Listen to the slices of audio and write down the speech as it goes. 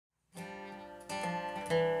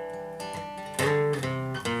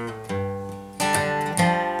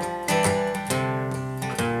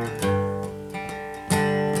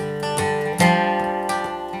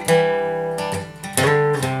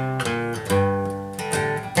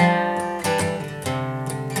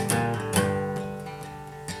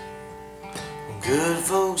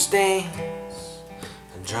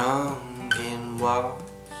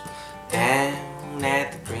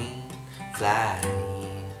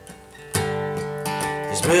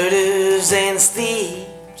There's murders and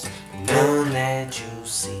thieves, none that you'll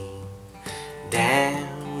see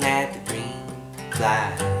down at the green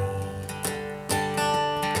fly.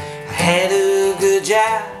 I had a good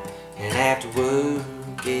job, and after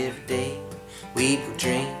work every day we'd go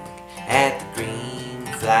drink at the green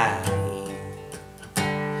fly.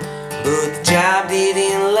 But the job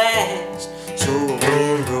didn't last, so the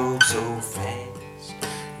wind broke so fast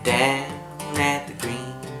down at the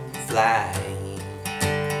green fly.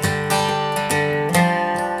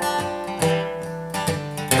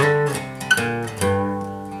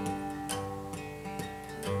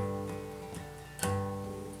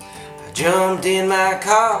 I jumped in my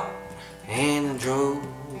car and I drove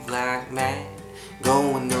like mad,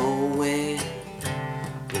 going nowhere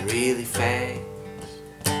but really fast.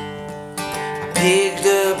 I picked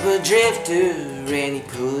up a drifter and he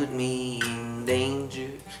put me in danger.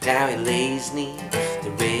 Now he lays neath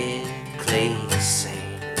the red clay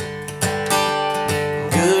sand.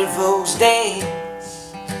 Good folks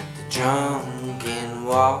dance the drunken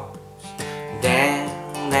waltz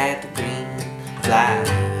down at the green fly.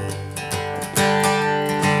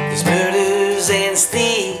 There's murders and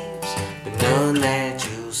thieves, but none that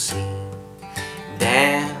you'll see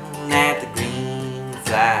down at the green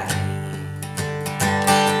fly.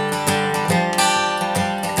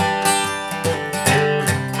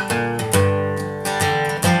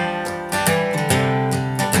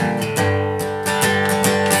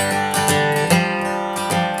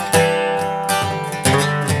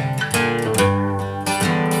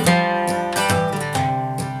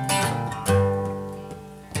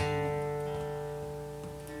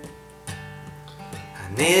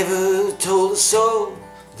 Never told a soul,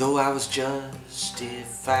 though I was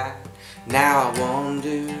justified. Now I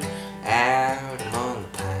wander out among the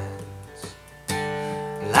pines.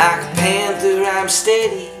 Like a panther I'm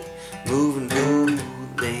steady, moving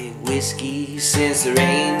bootleg whiskey, since there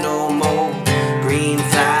ain't no more green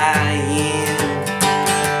fly.